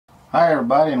Hi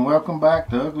everybody, and welcome back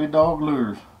to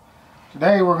uglyDogLures.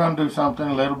 Today we're going to do something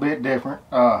a little bit different.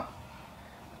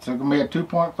 It's going to be a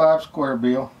 2.5 square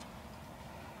bill.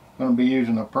 I'm going to be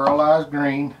using a pearlized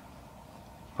green,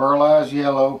 pearlized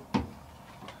yellow,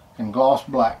 and gloss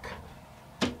black.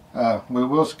 We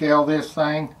will scale this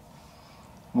thing.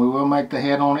 We will make the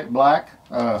head on it black.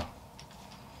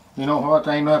 You know what,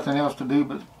 there ain't nothing else to do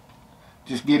but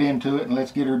just get into it and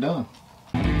let's get her done.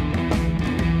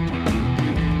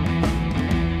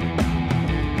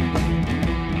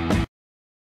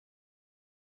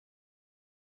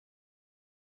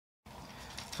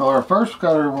 So our first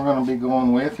color we're going to be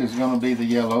going with is going to be the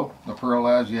yellow, the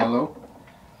pearlized yellow.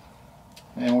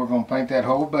 And we're going to paint that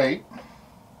whole bait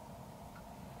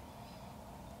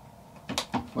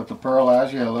with the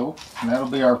pearlized yellow. And that'll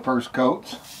be our first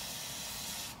coats.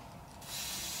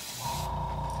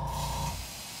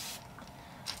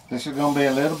 This is going to be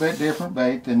a little bit different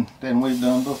bait than we've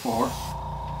done before.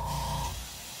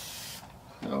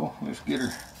 So let's get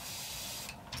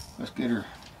her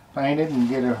painted and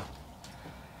get her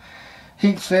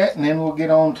heat set, and then we'll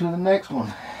get on to the next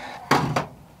one.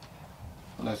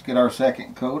 Let's get our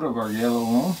second coat of our yellow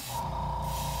on.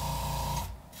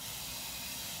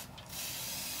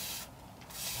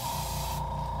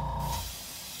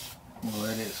 We'll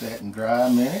let it set and dry a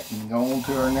minute and go on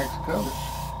to our next coat.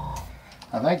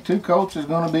 I think 2 coats is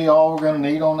going to be all we're going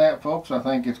to need on that, folks. I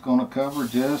think it's going to cover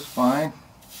just fine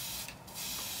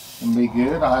and be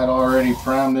good. I had already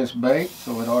primed this bait,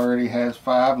 so it already has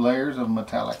 5 layers of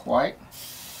metallic white.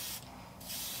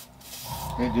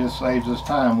 It just saves us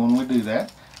time when we do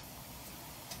that.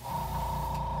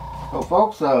 So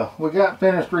folks, we got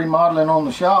finished remodeling on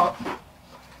the shop.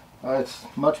 It's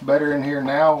much better in here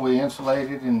now. We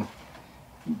insulated and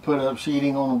put up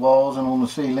sheeting on the walls and on the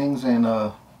ceilings, and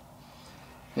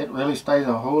it really stays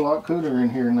a whole lot cooler in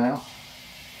here now.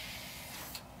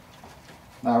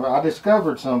 Now I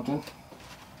discovered something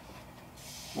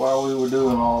while we were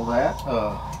doing all that.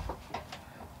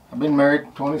 I've been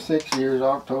married 26 years,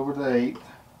 October the 8th.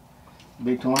 It'll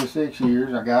be 26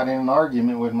 years. I got in an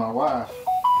argument with my wife,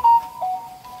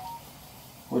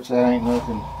 which that ain't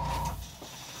nothing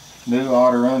new,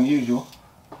 odd, or unusual.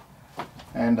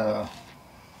 And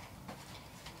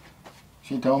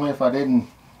she told me if I didn't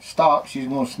stop, she's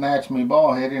going to snatch me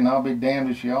bald-headed, and I'll be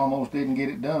damned if she almost didn't get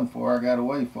it done before I got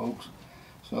away, folks.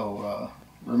 So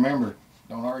remember,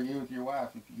 don't argue with your wife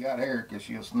if you got hair, because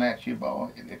she'll snatch you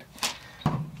bald-headed.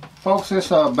 Folks, this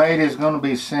bait is going to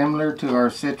be similar to our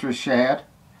citrus shad,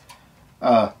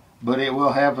 but it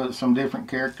will have some different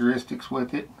characteristics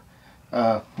with it.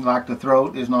 Like the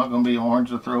throat is not going to be orange.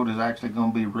 The throat is actually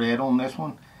going to be red on this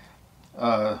one.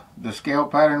 The scale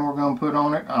pattern we're going to put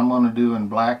on it, I'm going to do in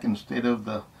black instead of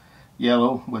the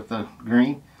yellow with the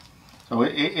green. So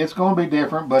it's going to be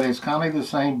different, but it's kind of the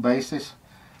same basis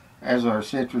as our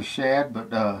citrus shad,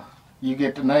 but you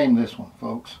get to name this one,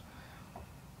 folks.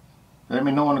 Let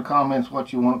me know in the comments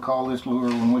what you want to call this lure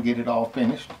when we get it all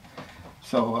finished.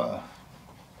 So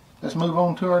let's move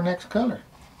on to our next color.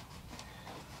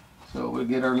 So we'll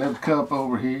get our little cup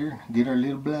over here, get our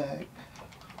little black.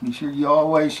 Be sure you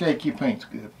always shake your paints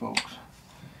good, folks.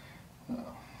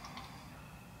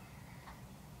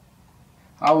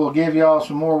 I will give y'all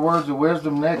some more words of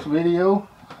wisdom next video.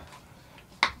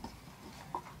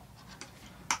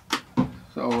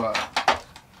 So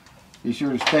be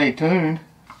sure to stay tuned.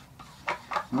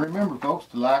 And remember, folks,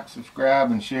 to like, subscribe,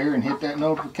 and share, and hit that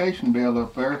notification bell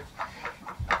up there.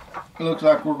 It looks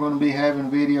like we're going to be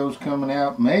having videos coming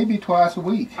out maybe twice a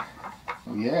week.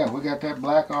 So yeah, we got that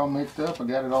black all mixed up. I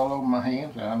got it all over my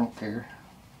hands. I don't care.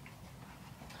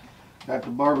 Got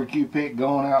the barbecue pit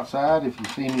going outside. If you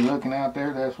see me looking out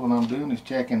there, that's what I'm doing, is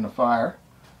checking the fire.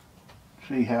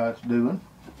 See how it's doing.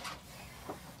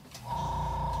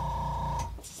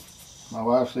 My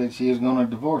wife said she was going to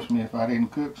divorce me if I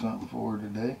didn't cook something for her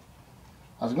today.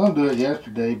 I was going to do it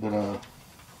yesterday, but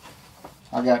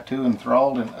I got too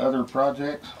enthralled in other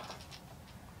projects.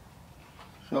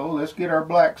 So let's get our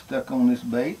black stuck on this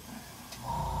bait.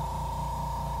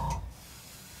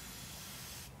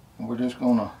 And we're just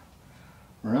going to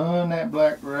run that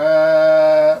black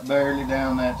right barely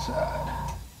down that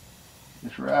side.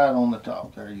 Just right on the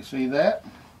top there. You see that?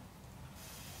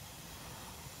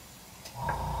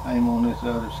 Same on this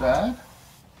other side.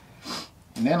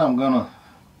 And then I'm going to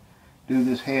do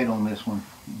this head on this one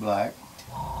black.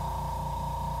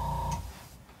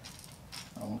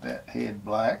 I want that head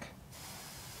black.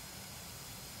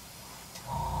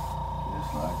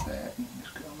 Just like that.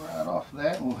 Just come right off of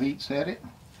that, and we'll heat set it.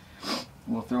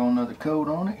 We'll throw another coat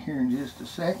on it here in just a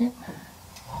second.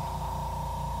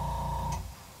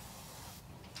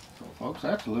 So folks,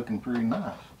 that's looking pretty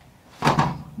nice.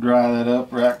 Dry that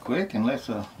up right quick and let's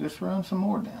just run some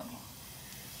more down.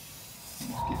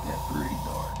 Let's get that pretty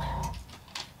dark.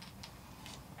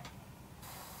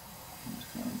 I'm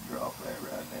just going to drop that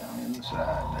right down in the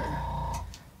side there.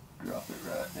 Drop it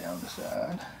right down the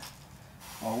side.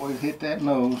 Always hit that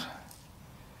nose.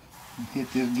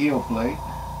 Hit this gill plate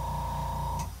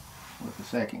with the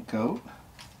second coat.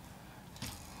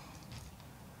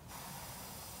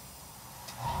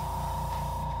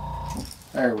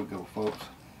 There we go, folks.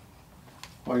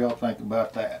 What do y'all think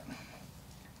about that?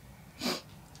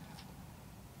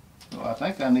 So I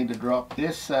think I need to drop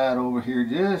this side over here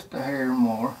just a hair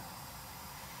more.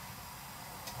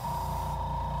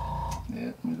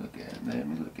 Let me look at it. Let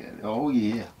me look at it. Oh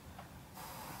yeah.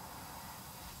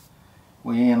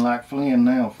 We in like Flynn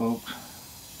now, folks.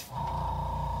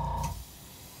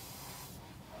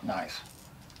 Nice.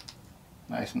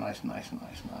 Nice, nice, nice,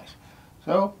 nice, nice.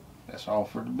 So that's all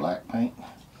for the black paint,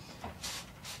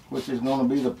 which is going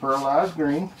to be the pearlized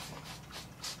green.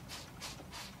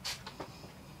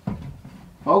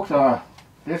 Folks,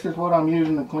 this is what I'm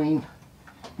using to clean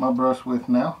my brush with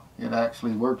now. It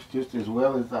actually works just as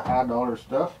well as the high dollar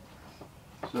stuff.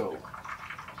 So,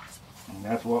 and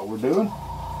that's what we're doing.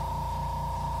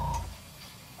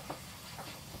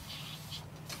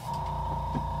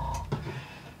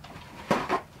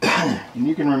 And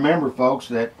you can remember, folks,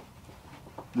 that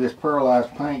this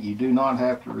pearlized paint, you do not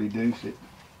have to reduce it.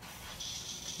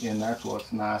 And that's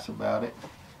what's nice about it.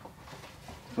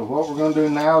 So what we're going to do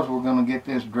now is we're going to get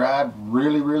this dried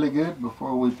really, really good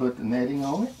before we put the netting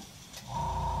on it.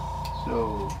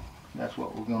 So that's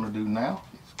what we're going to do now.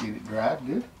 Let's get it dried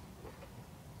good.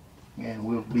 And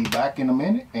we'll be back in a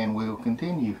minute and we'll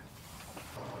continue.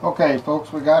 Okay,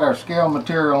 folks, we got our scale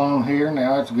material on here.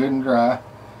 Now it's good and dry.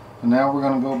 So now we're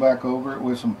going to go back over it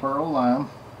with some pearl lime.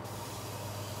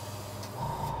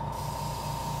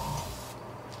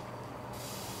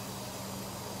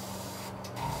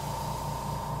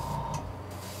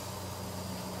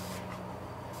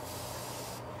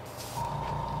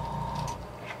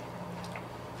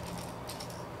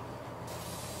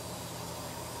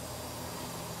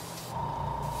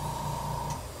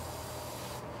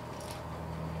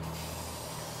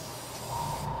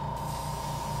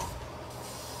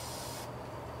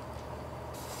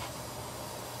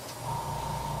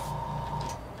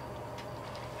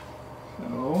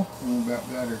 We about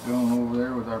got her going over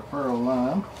there with our pearl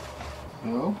lime.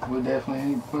 So we definitely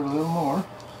need to put a little more.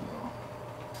 So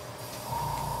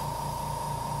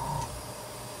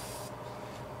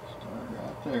start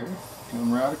right there.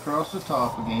 Come right across the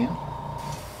top again.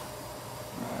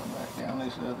 Right back down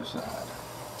this other side.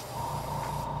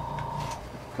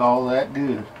 Call that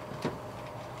good.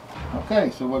 Okay,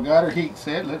 so we got our heat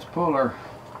set. Let's pull our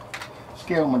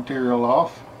scale material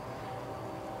off.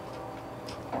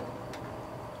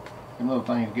 And little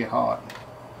things get hot.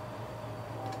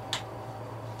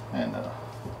 And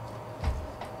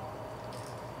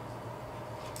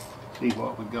see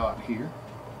what we got here.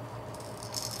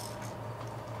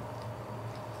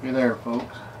 Look there,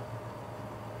 folks.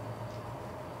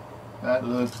 That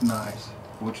looks nice.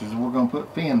 Which is, we're going to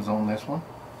put fins on this one.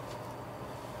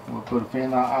 We'll put a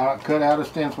fin. I cut out a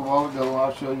stencil a while ago.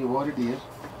 I'll show you what it is.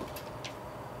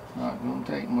 Not going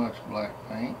to take much black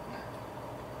paint.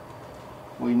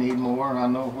 We need more, and I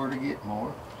know where to get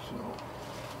more. So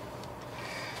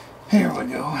here we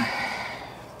go.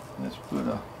 Let's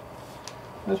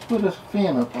put a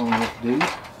fin up on this dude.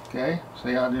 Okay.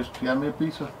 See, I just got me a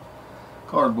piece of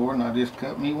cardboard and I just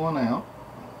cut me one out.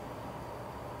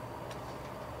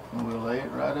 And we'll lay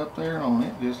it right up there on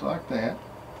it, just like that.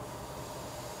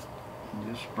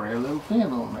 And just spray a little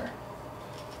fin on there.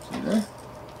 See there?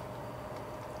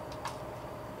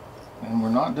 And we're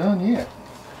not done yet.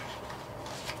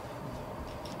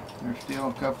 There's still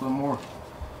a couple of more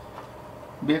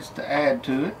bits to add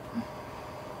to it.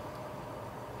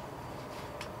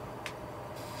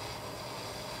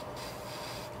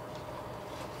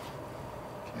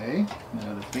 Okay,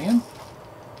 another fin,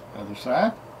 other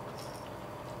side.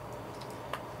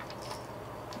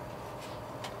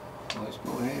 Let's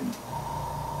go ahead and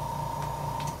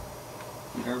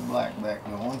get our black back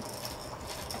going.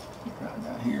 Right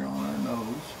down here on our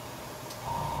nose.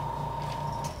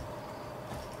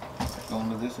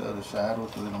 Onto this other side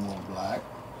with a little more black.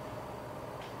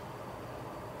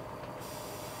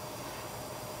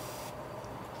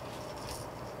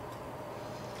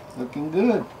 Looking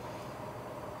good.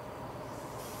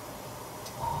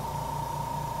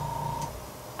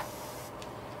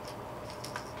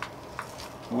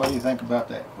 What do you think about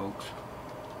that, folks?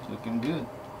 It's looking good.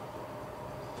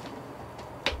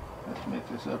 Let's Mix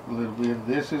this up a little bit.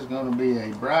 This is going to be a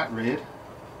bright red.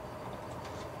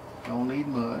 Don't need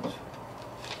much.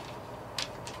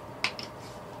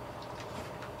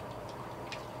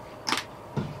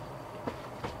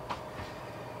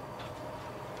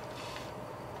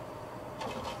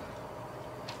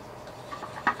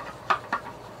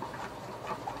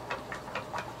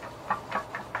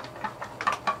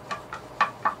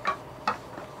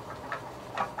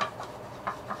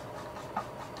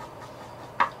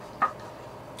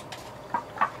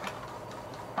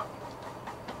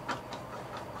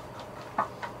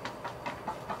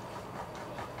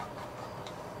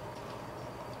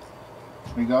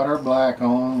 We got our black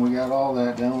on, we got all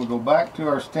that done. We'll go back to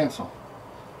our stencil.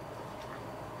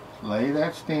 Lay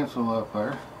that stencil up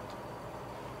there.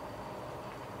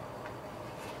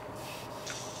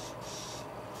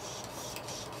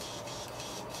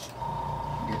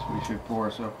 I guess we should pour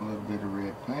us up a little bit of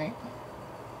red paint.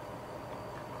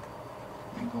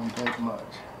 Ain't gonna take much.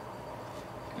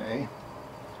 Okay.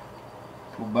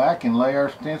 Go back and lay our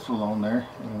stencil on there,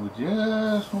 and we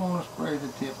just want to spray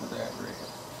the tip of that red.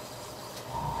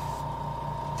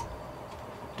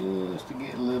 Just to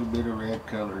get a little bit of red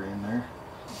color in there.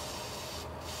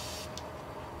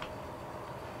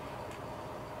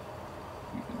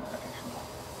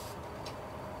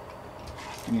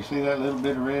 Can you see that little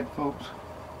bit of red, folks?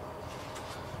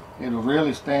 It'll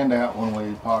really stand out when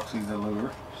we epoxy the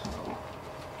lure. So,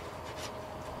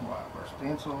 wipe our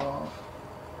stencil off.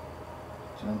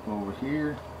 Jump over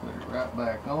here, put it right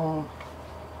back on.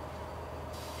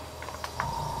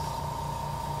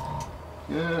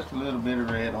 Just a little bit of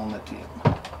red on the tip.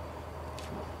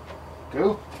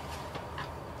 Cool.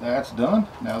 That's done.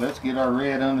 Now let's get our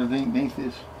red underneath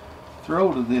this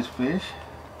throat of this fish.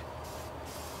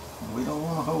 We don't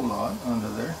want a whole lot under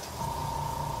there.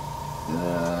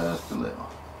 Just a little.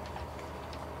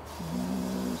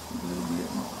 Just a little bit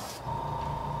more.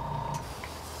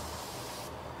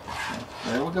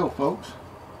 There we go, folks.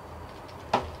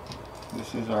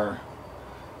 This is our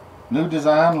new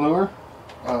design lure.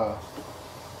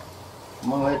 I'm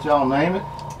going to let y'all name it.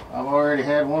 I've already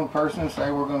had one person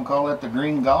say we're going to call it the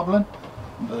Green Goblin,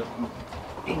 but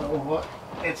you know what?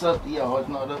 It's up to y'all. It's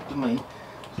not up to me.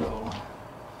 So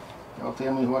y'all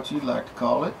tell me what you'd like to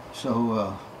call it.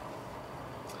 So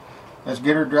let's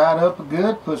get her dried up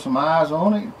good, put some eyes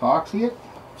on it, epoxy it,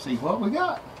 see what we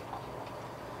got.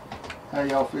 How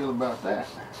y'all feel about that?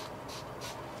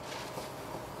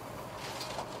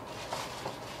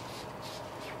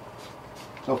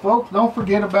 So folks, don't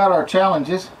forget about our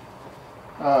challenges.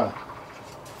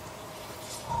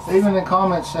 Leave in the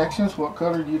comment sections what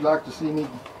color you'd like to see me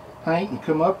paint and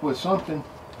come up with something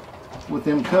with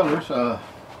them colors. I'll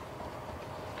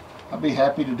be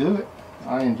happy to do it.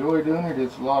 I enjoy doing it.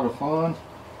 It's a lot of fun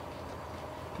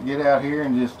to get out here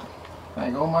and just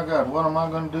think, oh my God, what am I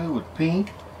going to do with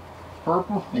pink,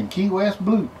 purple, and Key West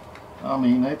blue? I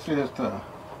mean, it's just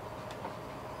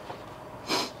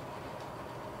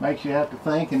makes you have to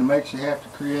think, and it makes you have to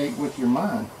create with your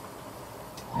mind.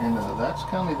 And that's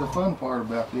kind of the fun part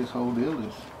about this whole deal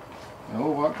is, you know,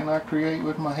 what can I create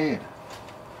with my head?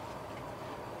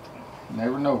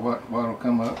 Never know what'll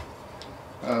come up.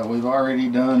 We've already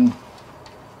done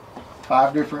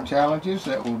 5 different challenges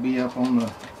that will be up on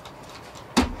the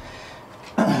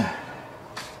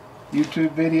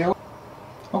YouTube video.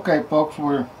 Okay folks,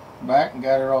 we're back and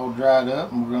got it all dried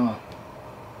up, and we're going to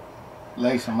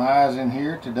lay some eyes in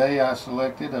here. Today I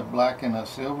selected a black and a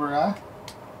silver eye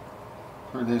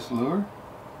for this lure.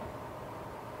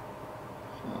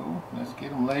 So let's get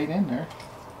them laid in there.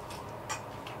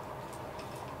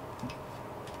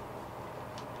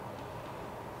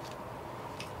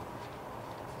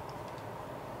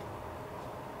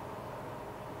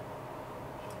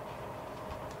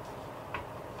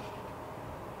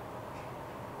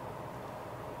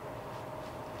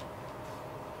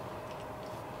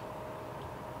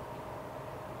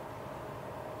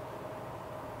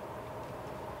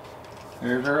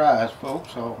 There's our eyes,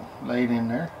 folks, all laid in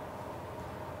there.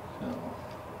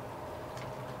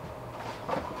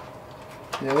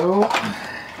 So,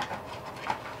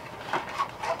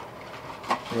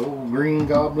 the old Green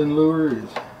Goblin lure is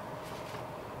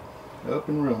up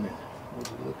and running.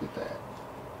 Look at that.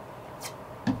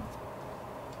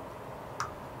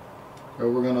 So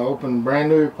we're going to open brand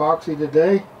new epoxy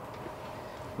today.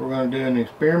 We're going to do an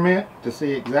experiment to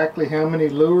see exactly how many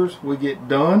lures we get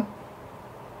done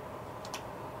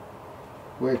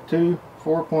with 2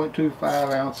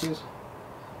 4.25 ounces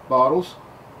bottles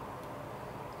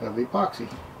of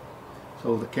epoxy.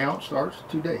 So the count starts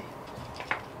today.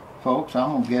 Folks,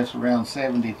 I'm going to guess around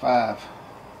 75.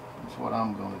 That's what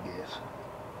I'm going to guess.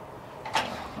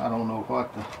 I don't know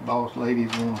what the boss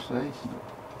lady's going to say.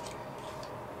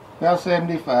 About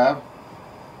 75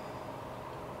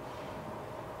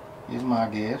 is my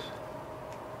guess.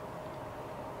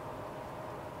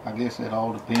 I guess that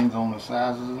all depends on the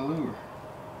size of the lure.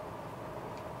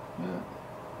 Yeah.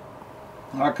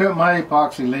 I cut my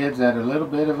epoxy lids at a little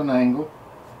bit of an angle.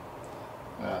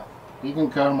 You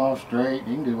can cut them off straight.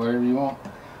 You can do whatever you want.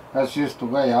 That's just the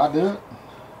way I do it.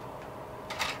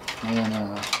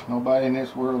 And nobody in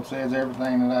this world says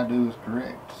everything that I do is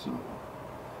correct. So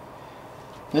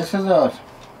this is a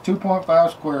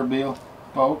 2.5 square bill,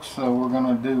 folks. So we're going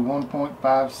to do 1.5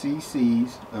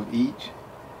 cc's of each.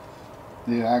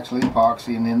 The actually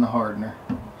epoxy and then the hardener.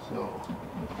 So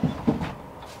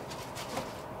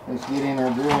let's get in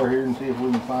our drawer here and see if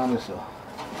we can find us a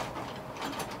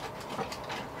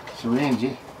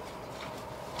syringe.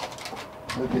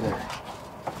 Look at there.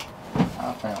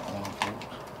 I found one, folks.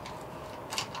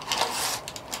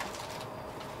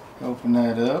 Open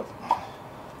that up.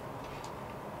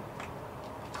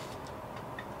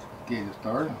 Get it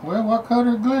started. Well, what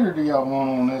color glitter do y'all want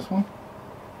on this one?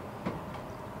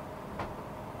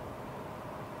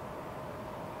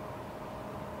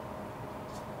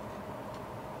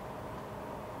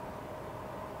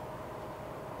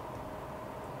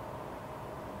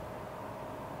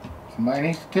 Somebody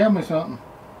needs to tell me something.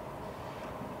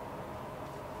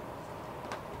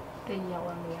 The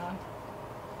yellow neon.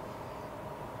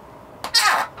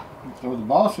 So the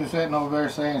boss is sitting over there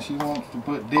saying she wants to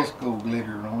put disco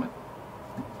glitter on it.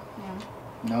 Yeah.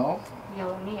 No.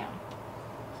 Yellow neon.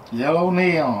 Yellow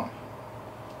neon.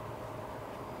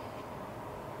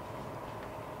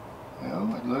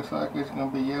 Well, it looks like it's going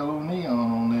to be yellow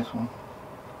neon on this one.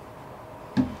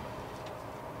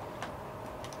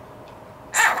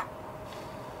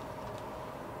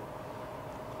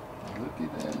 Look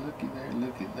at that, look at there,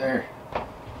 look at there.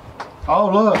 Oh,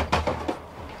 look.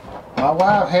 My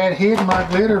wife had hid my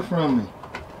glitter from me.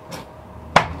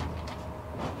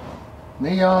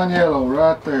 Neon yellow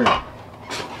right there.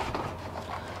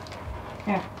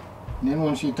 Yeah. And then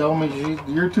when she told me,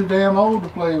 you're too damn old to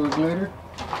play with glitter.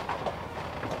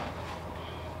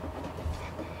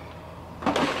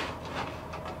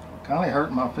 Kind of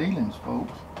hurt my feelings,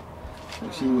 folks,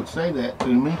 that she would say that to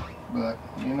me. But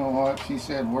you know what? She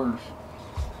said worse.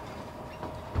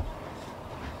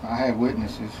 I have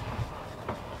witnesses.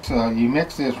 So you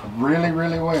mix this really,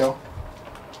 really well.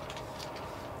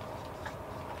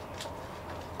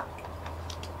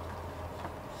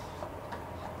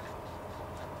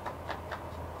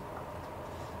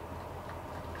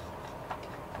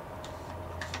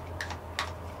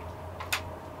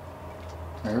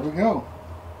 There we go.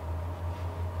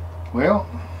 Well,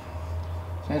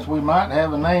 since we might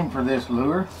have a name for this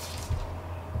lure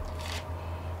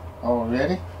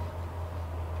already,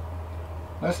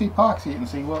 let's epoxy it and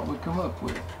see what we come up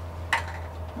with.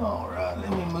 Alright,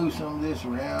 let me move some of this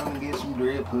around and get some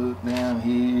drip hook down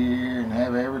here and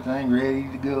have everything ready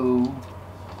to go.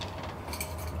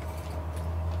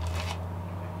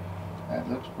 That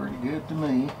looks pretty good to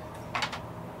me.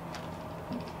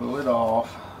 Let's pull it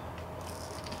off.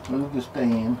 Move the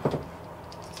stand.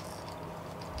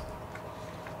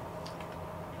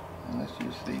 And let's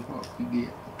just see what we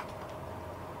get.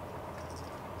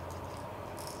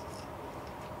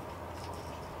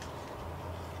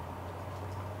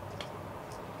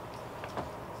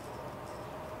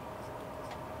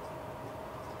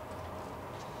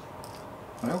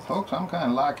 Well, folks, I'm kind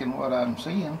of liking what I'm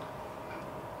seeing.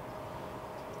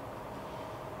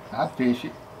 I'd fish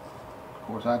it. Of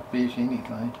course, I'd fish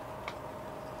anything.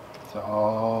 It's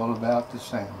all about the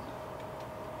sound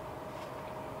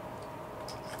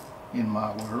in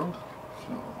my world.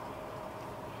 So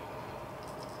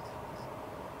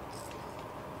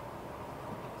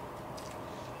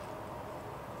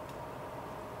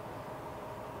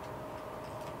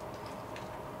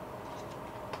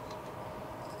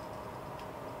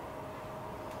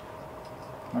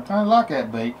I kind of like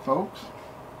that bait, folks.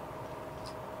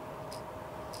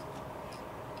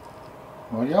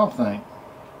 What do y'all think?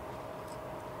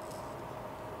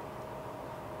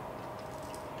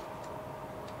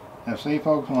 Now see,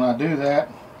 folks, when I do that,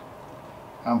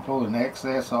 I'm pulling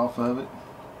excess off of it.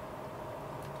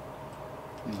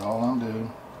 Is all I'm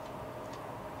doing.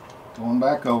 Going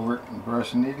back over it and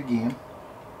brushing it again.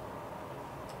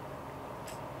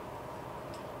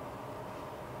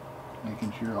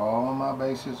 Making sure all of my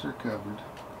bases are covered.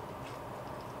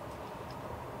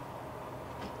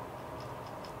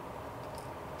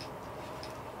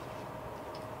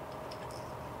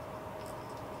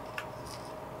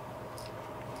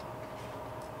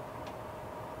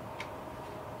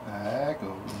 Back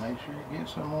over, make sure you get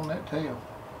some on that tail.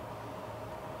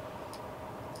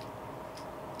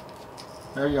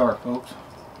 There you are, folks.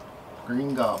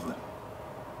 Green Goblin.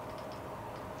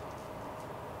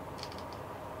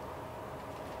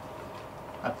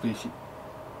 Idfishit.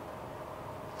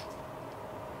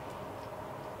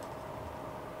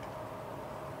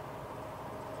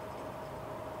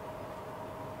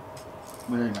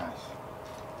 Very nice.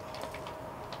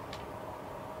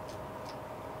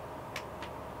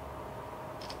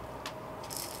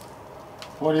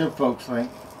 What do you folks think?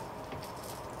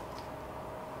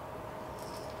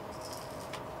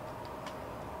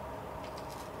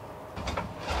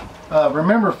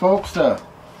 Remember, folks, love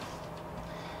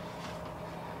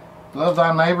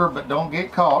thy neighbor, but don't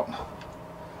get caught.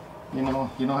 You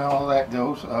know how all that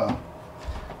goes.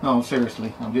 No,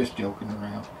 seriously, I'm just joking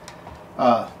around.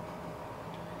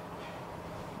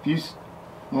 If you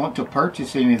want to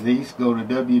purchase any of these, go to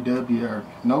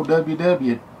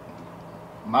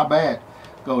my bad.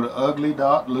 Go to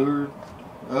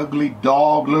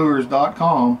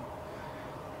uglyDogLures.com,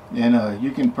 and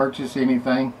you can purchase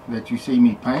anything that you see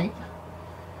me paint.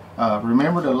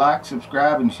 Remember to like,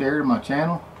 subscribe, and share to my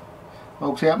channel.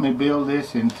 Folks, help me build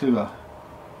this into a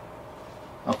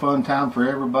fun time for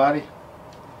everybody.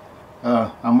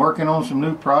 I'm working on some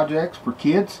new projects for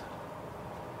kids,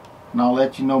 and I'll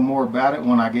let you know more about it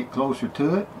when I get closer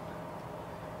to it.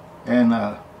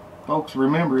 And folks,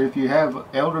 remember, if you have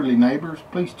elderly neighbors,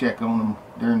 please check on them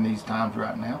during these times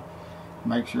right now.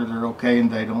 Make sure they're okay and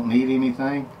they don't need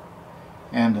anything.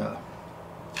 And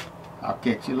I'll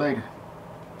catch you later.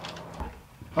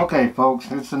 Okay,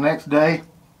 folks, it's the next day.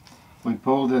 We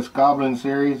pulled this Goblin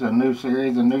series, a new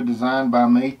design by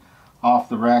me, off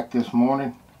the rack this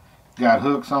morning. Got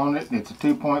hooks on it. It's a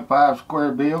 2.5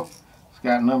 square bill. It's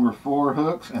got number 4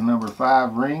 hooks and number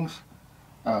 5 rings.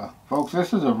 Folks,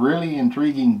 this is a really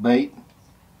intriguing bait.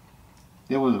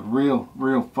 It was real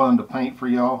fun to paint for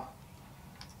y'all.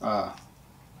 Let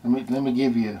me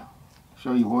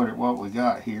show you what we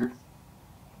got here.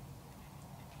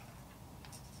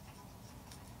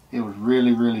 It was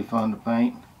really fun to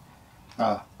paint.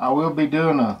 I will be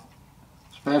doing a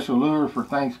special lure for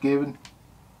Thanksgiving.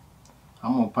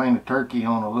 I'm gonna paint a turkey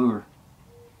on a lure.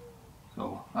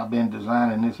 So I've been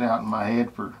designing this out in my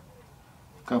head for a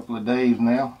couple of days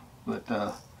now, but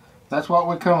that's what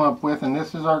we come up with, and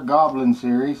this is our Goblin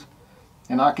series.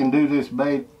 And I can do this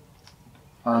bait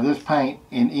or this paint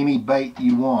in any bait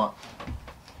you want.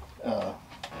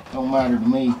 Don't matter to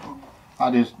me. I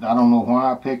don't know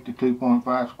why I picked a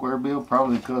 2.5 square bill.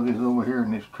 Probably because it's over here in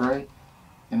this tray,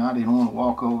 and I didn't want to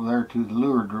walk over there to the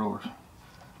lure drawers.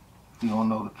 If you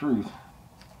want to know the truth,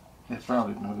 there's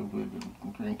probably no good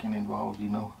drinking involved, you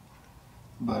know.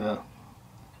 But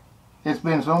it's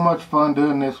been so much fun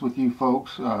doing this with you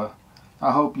folks. I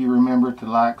hope you remember to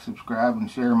like, subscribe,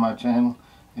 and share my channel,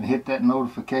 and hit that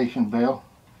notification bell.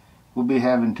 We'll be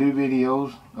having 2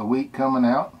 videos a week coming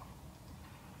out.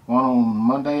 One on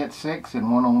Monday at 6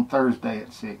 and one on Thursday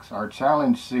at 6. Our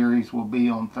challenge series will be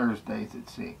on Thursdays at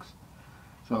 6.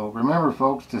 So remember,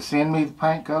 folks, to send me the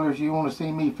paint colors you want to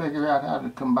see me figure out how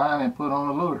to combine and put on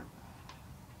a lure.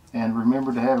 And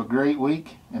remember to have a great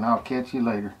week, and I'll catch you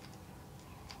later.